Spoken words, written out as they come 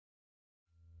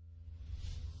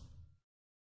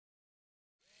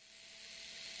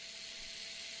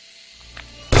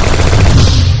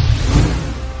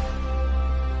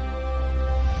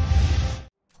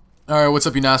Alright, what's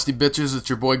up you nasty bitches? It's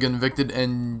your boy Gamebattles,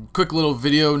 and quick little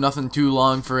video, nothing too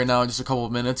long for right now, just a couple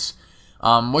of minutes.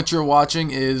 What you're watching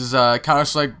is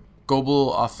Counter-Strike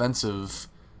Global Offensive.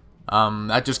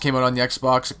 That just came out on the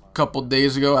Xbox a couple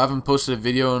days ago. I haven't posted a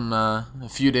video in a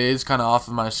few days, kind of off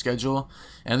of my schedule.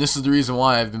 And this is the reason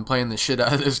why I've been playing the shit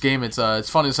out of this game. It's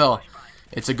fun as hell.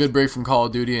 It's a good break from Call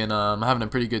of Duty, and I'm having a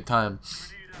pretty good time.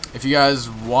 If you guys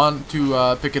want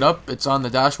to pick it up, it's on the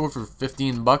dashboard for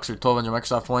 15 bucks or 1,200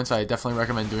 Microsoft points. I definitely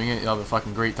recommend doing it. You'll have a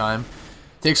fucking great time.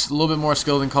 Takes a little bit more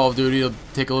skill than Call of Duty. It'll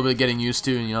take a little bit of getting used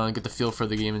to, and get the feel for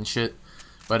the game and shit.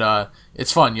 But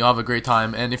it's fun. You'll have a great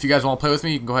time. And if you guys want to play with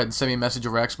me, you can go ahead and send me a message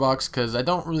over Xbox, because I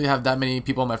don't really have that many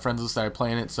people on my friends list that are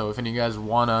playing it. So if any of you guys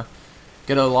wanna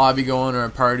get a lobby going or a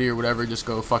party or whatever, just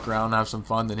go fuck around and have some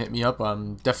fun, then hit me up.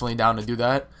 I'm definitely down to do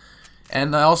that.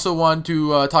 And I also want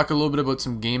to talk a little bit about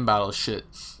some game battle shit.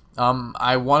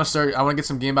 I want to get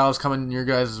some game battles coming your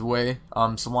guys' way.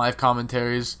 Some live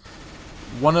commentaries.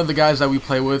 One of the guys that we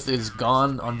play with is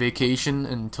gone on vacation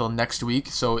until next week,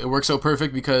 so it works out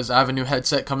perfect because I have a new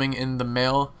headset coming in the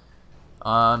mail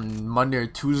on Monday or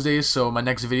Tuesday. So my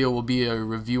next video will be a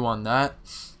review on that.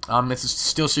 It's a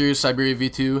SteelSeries Siberia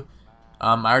V2.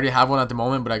 I already have one at the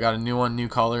moment, but I got a new one, new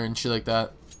color and shit like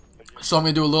that. So I'm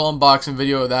going to do a little unboxing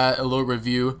video of that, a little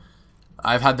review.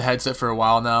 I've had the headset for a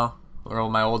while now, or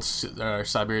my old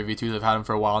Siberia V2s, I've had them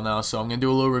for a while now, so I'm going to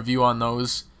do a little review on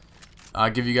those.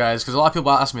 Give you guys, because a lot of people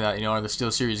ask me that, are the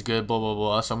SteelSeries good, blah, blah,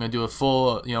 blah, so I'm going to do a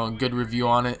full, good review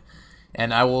on it.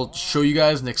 And I will show you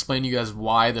guys and explain to you guys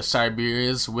why the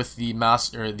Siberias with the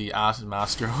the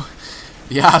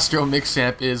Astro Mix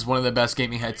Amp is one of the best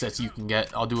gaming headsets you can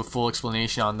get. I'll do a full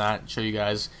explanation on that, show you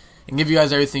guys, and give you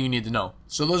guys everything you need to know.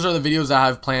 So those are the videos I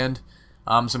have planned.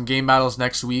 Some game battles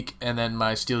next week, and then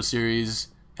my SteelSeries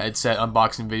headset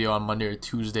unboxing video on Monday or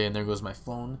Tuesday, and there goes my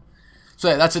phone. So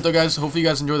yeah, that's it though, guys. Hopefully you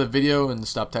guys enjoy the video and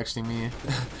stop texting me.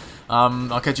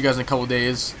 I'll catch you guys in a couple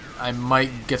days. I might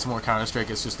get some more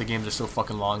Counter-Strike. It's just the games are so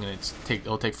fucking long, and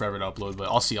it'll take forever to upload, but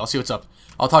I'll see what's up.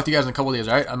 I'll talk to you guys in a couple days,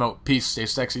 alright? I'm out. Peace. Stay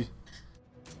sexy.